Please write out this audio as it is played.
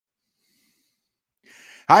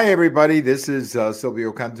Hi, everybody. This is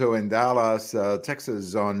Silvio Canto in Dallas,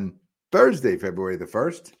 Texas on Thursday, February the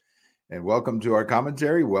 1st. And welcome to our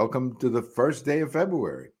commentary. Welcome to the first day of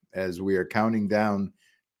February as we are counting down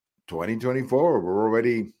 2024. We're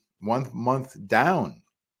already 1 month down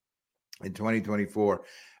in 2024. I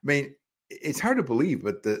mean, it's hard to believe,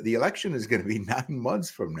 but the election is going to be 9 months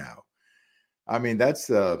from now. I mean, that's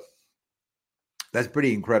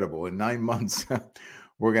pretty incredible. In 9 months,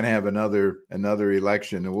 we're going to have another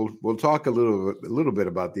election, and we'll talk a little bit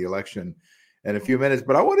about the election in a few minutes.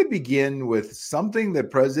 But I want to begin with something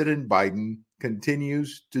that President Biden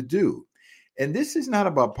continues to do, and this is not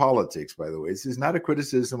about politics, by the way. This is not a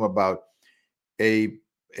criticism about a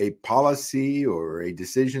policy or a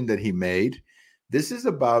decision that he made. This is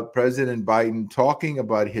about President Biden talking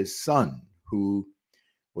about his son, who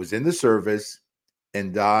was in the service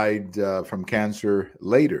and died from cancer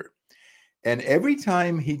later. And every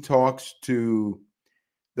time he talks to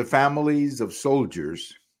the families of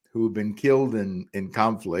soldiers who've been killed in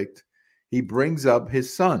conflict, he brings up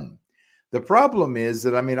his son. The problem is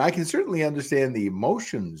that, I can certainly understand the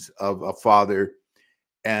emotions of a father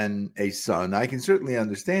and a son. I can certainly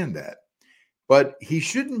understand that. But he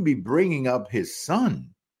shouldn't be bringing up his son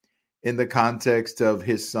in the context of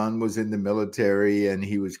his son was in the military and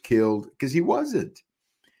he was killed, because he wasn't.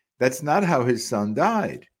 That's not how his son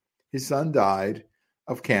died. His son died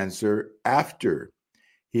of cancer after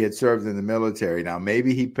he had served in the military. Now,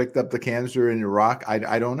 maybe he picked up the cancer in Iraq.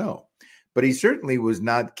 I don't know. But he certainly was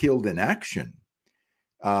not killed in action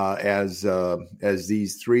as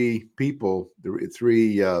these three people, the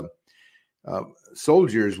three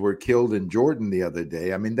soldiers were killed in Jordan the other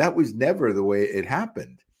day. I mean, that was never the way it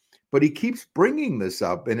happened. But he keeps bringing this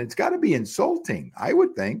up, and it's got to be insulting, I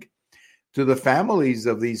would think, to the families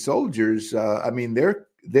of these soldiers.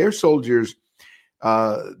 Their soldiers,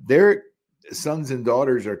 their sons and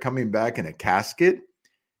daughters are coming back in a casket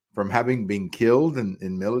from having been killed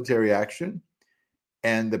in military action.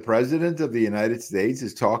 And the president of the United States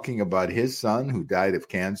is talking about his son who died of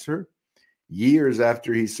cancer years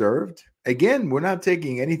after he served. Again, we're not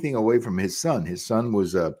taking anything away from his son. His son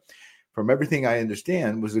was, from everything I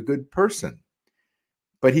understand, was a good person.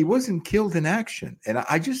 But he wasn't killed in action. And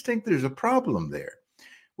I just think there's a problem there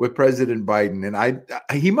with President Biden. And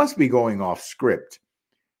he must be going off script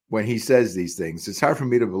when he says these things. It's hard for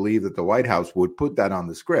me to believe that the White House would put that on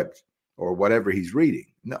the script or whatever he's reading.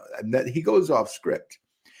 No, that he goes off script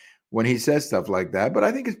when he says stuff like that. But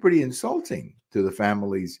I think it's pretty insulting to the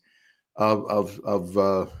families of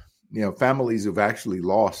families who've actually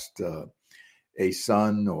lost a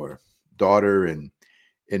son or daughter in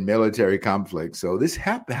military conflict. So this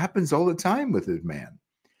happens all the time with this man.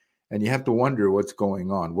 And you have to wonder what's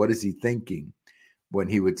going on. What is he thinking when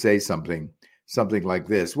he would say something like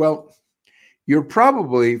this? Well, you're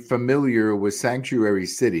probably familiar with sanctuary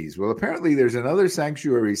cities. Well, apparently there's another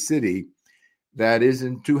sanctuary city that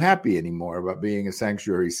isn't too happy anymore about being a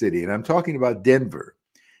sanctuary city. And I'm talking about Denver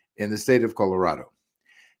in the state of Colorado.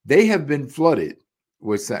 They have been flooded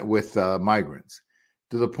with migrants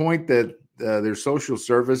to the point that their social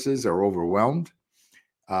services are overwhelmed.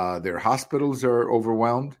 Their hospitals are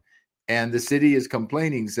overwhelmed. And the city is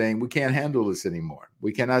complaining, saying, we can't handle this anymore.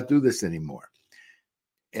 We cannot do this anymore.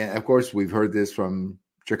 And of course, we've heard this from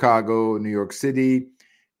Chicago, New York City,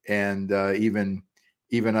 and even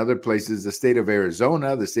other places. The state of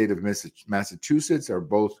Arizona, the state of Massachusetts are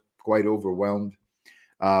both quite overwhelmed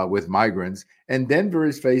with migrants. And Denver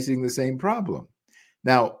is facing the same problem.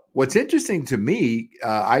 Now, what's interesting to me,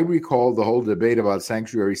 I recall the whole debate about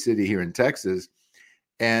sanctuary city here in Texas.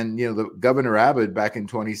 And, the Governor Abbott back in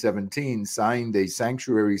 2017 signed a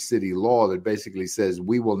sanctuary city law that basically says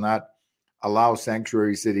we will not allow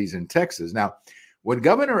sanctuary cities in Texas. Now, when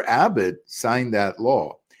Governor Abbott signed that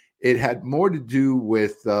law, it had more to do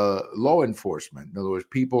with law enforcement. In other words,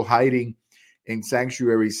 people hiding in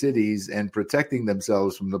sanctuary cities and protecting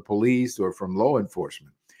themselves from the police or from law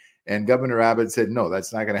enforcement. And Governor Abbott said, no,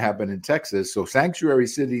 that's not going to happen in Texas. So sanctuary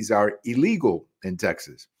cities are illegal in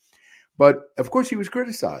Texas. But of course, he was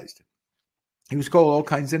criticized. He was called all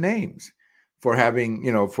kinds of names for having,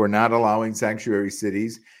 for not allowing sanctuary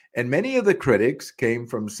cities. And many of the critics came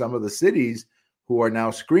from some of the cities who are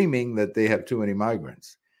now screaming that they have too many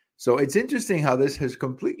migrants. So it's interesting how this has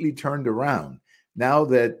completely turned around now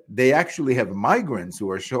that they actually have migrants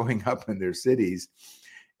who are showing up in their cities.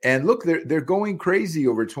 And look, they're going crazy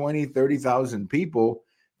over 20, 30,000 people.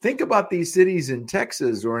 Think about these cities in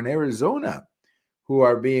Texas or in Arizona who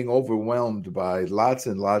are being overwhelmed by lots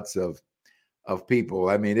and lots of people.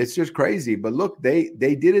 I mean, it's just crazy. But look, they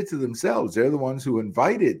did it to themselves. They're the ones who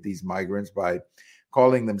invited these migrants by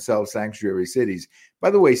calling themselves sanctuary cities.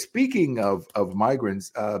 By the way, speaking of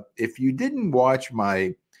migrants, if you didn't watch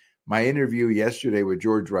my interview yesterday with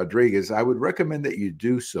George Rodriguez, I would recommend that you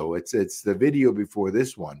do so. It's the video before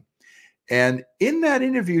this one. And in that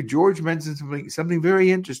interview, George mentioned something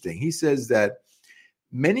very interesting. He says that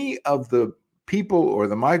many of the people or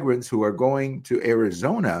the migrants who are going to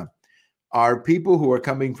Arizona are people who are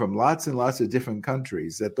coming from lots and lots of different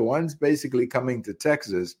countries, that the ones basically coming to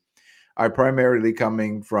Texas are primarily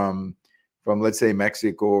coming from let's say,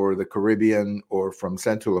 Mexico or the Caribbean or from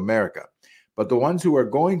Central America. But the ones who are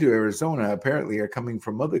going to Arizona apparently are coming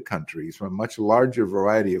from other countries, from a much larger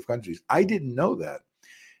variety of countries. I didn't know that.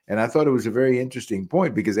 And I thought it was a very interesting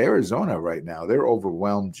point, because Arizona right now, they're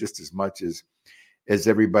overwhelmed just as much as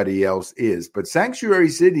everybody else is. But sanctuary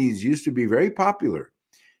cities used to be very popular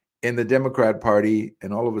in the Democrat Party,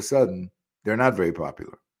 and all of a sudden, they're not very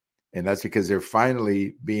popular. And that's because they're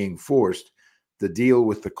finally being forced to deal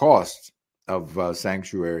with the costs of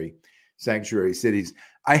sanctuary cities.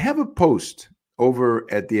 I have a post over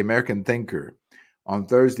at the American Thinker on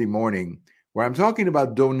Thursday morning where I'm talking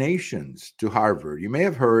about donations to Harvard. You may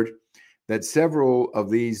have heard that several of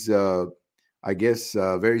these,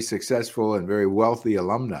 very successful and very wealthy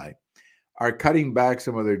alumni are cutting back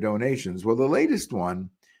some of their donations. Well, the latest one,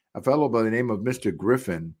 a fellow by the name of Mr.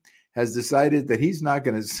 Griffin, has decided that he's not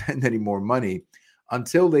going to send any more money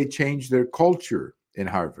until they change their culture in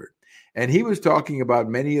Harvard. And he was talking about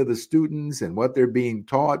many of the students and what they're being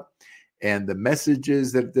taught and the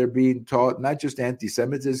messages that they're being taught, not just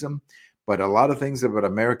anti-Semitism, but a lot of things about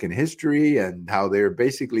American history and how they're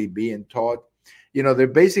basically being taught. They're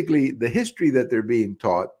basically, the history that they're being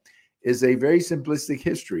taught is a very simplistic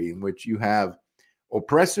history in which you have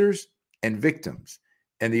oppressors and victims.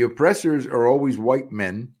 And the oppressors are always white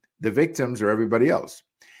men. The victims are everybody else.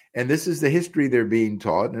 And this is the history they're being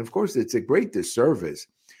taught. And of course, it's a great disservice,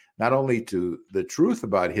 not only to the truth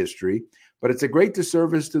about history, but it's a great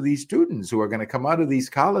disservice to these students who are going to come out of these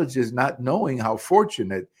colleges not knowing how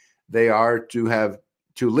fortunate they are to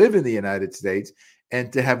live in the United States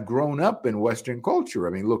and to have grown up in Western culture.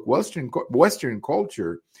 I mean, look, Western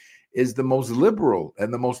culture is the most liberal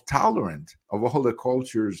and the most tolerant of all the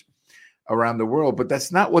cultures around the world. But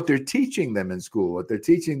that's not what they're teaching them in school. What they're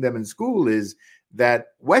teaching them in school is that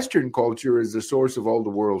Western culture is the source of all the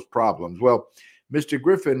world's problems. Well, Mr.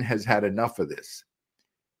 Griffin has had enough of this.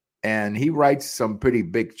 And he writes some pretty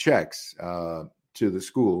big checks to the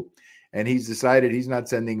school. And he's decided he's not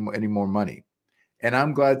sending any more money. And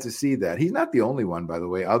I'm glad to see that. He's not the only one, by the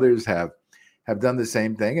way. Others have done the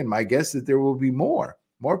same thing. And my guess is that there will be more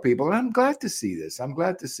people. And I'm glad to see this.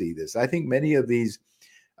 I think many of these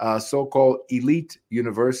so-called elite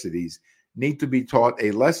universities need to be taught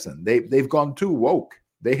a lesson. They've gone too woke.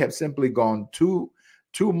 They have simply gone too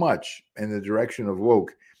much in the direction of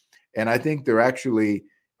woke. And I think they're actually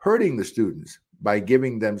hurting the students by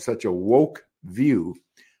giving them such a woke view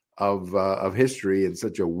of history and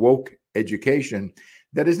such a woke education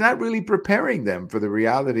that is not really preparing them for the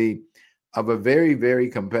reality of a very, very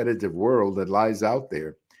competitive world that lies out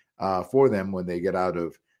there for them when they get out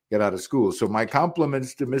of school. So my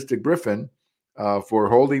compliments to Mr. Griffin for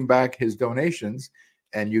holding back his donations.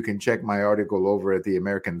 And you can check my article over at the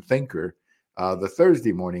American Thinker, the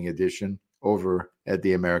Thursday morning edition over at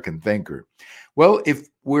the American Thinker. Well, if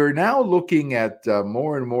we're now looking at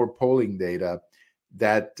more and more polling data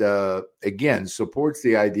that, again, supports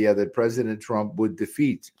the idea that President Trump would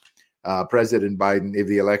defeat President Biden if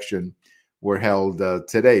the election were held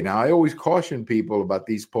today. Now, I always caution people about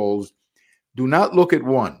these polls. Do not look at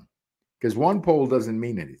one, because one poll doesn't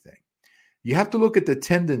mean anything. You have to look at the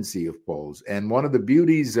tendency of polls. And one of the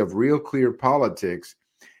beauties of Real Clear Politics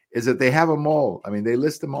is that they have them all. I mean, they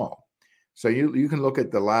list them all. So you can look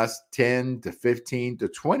at the last 10 to 15 to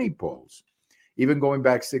 20 polls, even going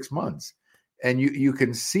back 6 months. And you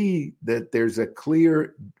can see that there's a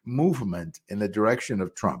clear movement in the direction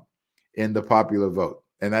of Trump in the popular vote.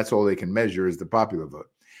 And that's all they can measure is the popular vote.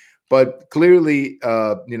 But clearly,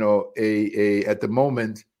 at the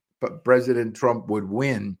moment, President Trump would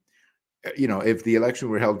win. If the election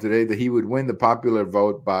were held today, that he would win the popular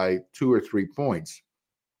vote by 2 or 3 points.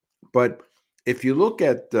 But if you look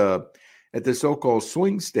at the so-called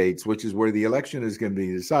swing states, which is where the election is going to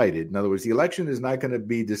be decided. In other words, the election is not going to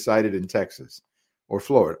be decided in Texas or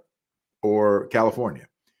Florida or California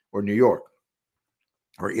or New York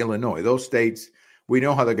or Illinois. Those states, we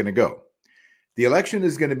know how they're going to go. The election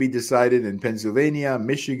is going to be decided in Pennsylvania,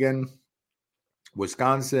 Michigan,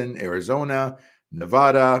 Wisconsin, Arizona,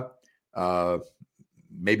 Nevada.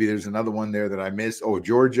 Maybe there's another one there that I missed. Oh,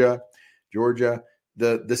 Georgia.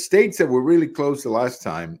 the states that were really close the last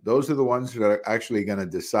time, those are the ones that are actually going to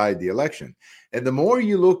decide the election. And the more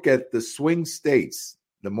you look at the swing states,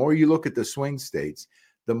 the more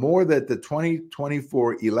that the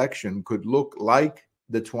 2024 election could look like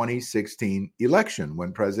the 2016 election,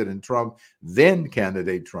 when President Trump, then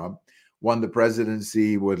candidate Trump, won the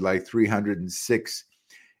presidency with like 306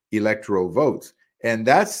 electoral votes. And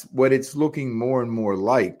that's what it's looking more and more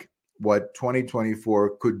like, what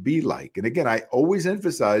 2024 could be like. And again, I always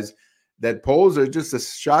emphasize that polls are just a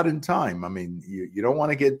shot in time. I mean, you don't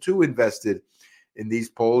want to get too invested in these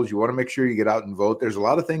polls. You want to make sure you get out and vote. There's a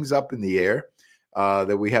lot of things up in the air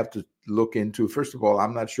that we have to look into. First of all,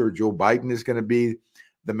 I'm not sure Joe Biden is going to be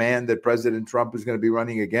the man that President Trump is going to be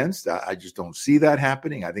running against. I just don't see that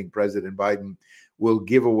happening. I think President Biden will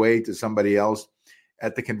give away to somebody else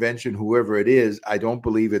at the convention, whoever it is. I don't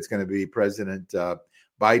believe it's going to be President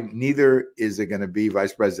Biden. Neither is it going to be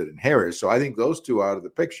Vice President Harris. So I think those two are out of the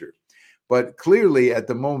picture. But clearly, at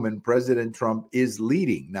the moment, President Trump is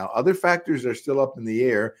leading. Now, other factors are still up in the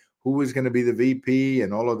air. Who is going to be the VP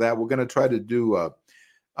and all of that? We're going to try to do a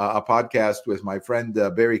podcast with my friend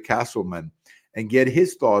Barry Castleman and get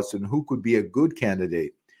his thoughts on who could be a good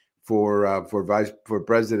candidate for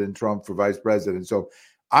President Trump for vice president. So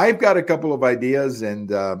I've got a couple of ideas, and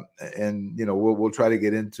we'll try to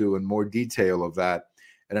get into in more detail of that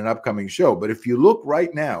in an upcoming show. But if you look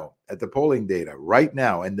right now at the polling data right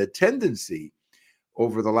now and the tendency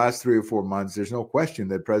over the last 3 or 4 months, there's no question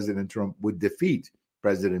that President Trump would defeat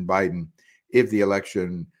President Biden if the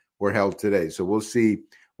election were held today. So we'll see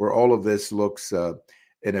where all of this looks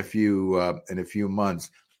in a few months.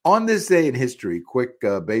 On this day in history, quick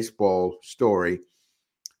baseball story.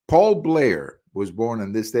 Paul Blair was born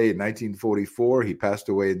on this day in 1944. He passed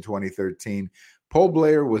away in 2013. Paul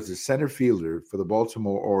Blair was a center fielder for the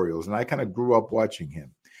Baltimore Orioles, and I kind of grew up watching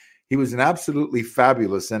him. He was an absolutely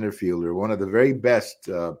fabulous center fielder, one of the very best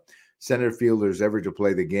center fielders ever to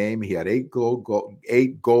play the game. He had 8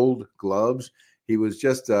 gold gloves. He was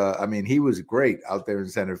just, he was great out there in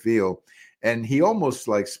center field. And he almost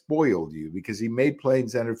like spoiled you because he made playing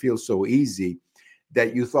center field so easy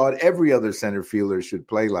that you thought every other center fielder should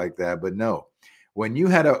play like that. But no, when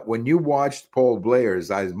you watched Paul Blair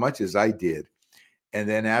as much as I did, and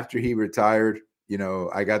then after he retired,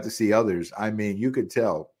 I got to see others. I mean, you can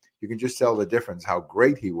just tell the difference, how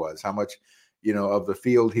great he was, how much, of the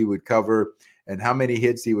field he would cover and how many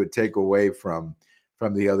hits he would take away from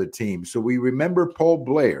the other team. So we remember Paul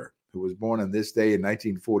Blair, who was born on this day in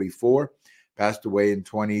 1944, passed away in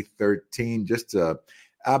 2013. Just a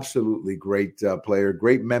absolutely great player,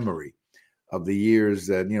 great memory of the years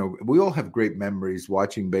that, we all have great memories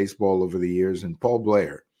watching baseball over the years, and Paul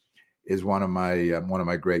Blair is one of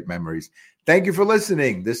my great memories. Thank you for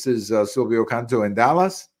listening. This is Silvio Canto in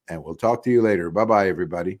Dallas, and we'll talk to you later. Bye-bye,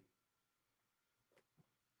 everybody.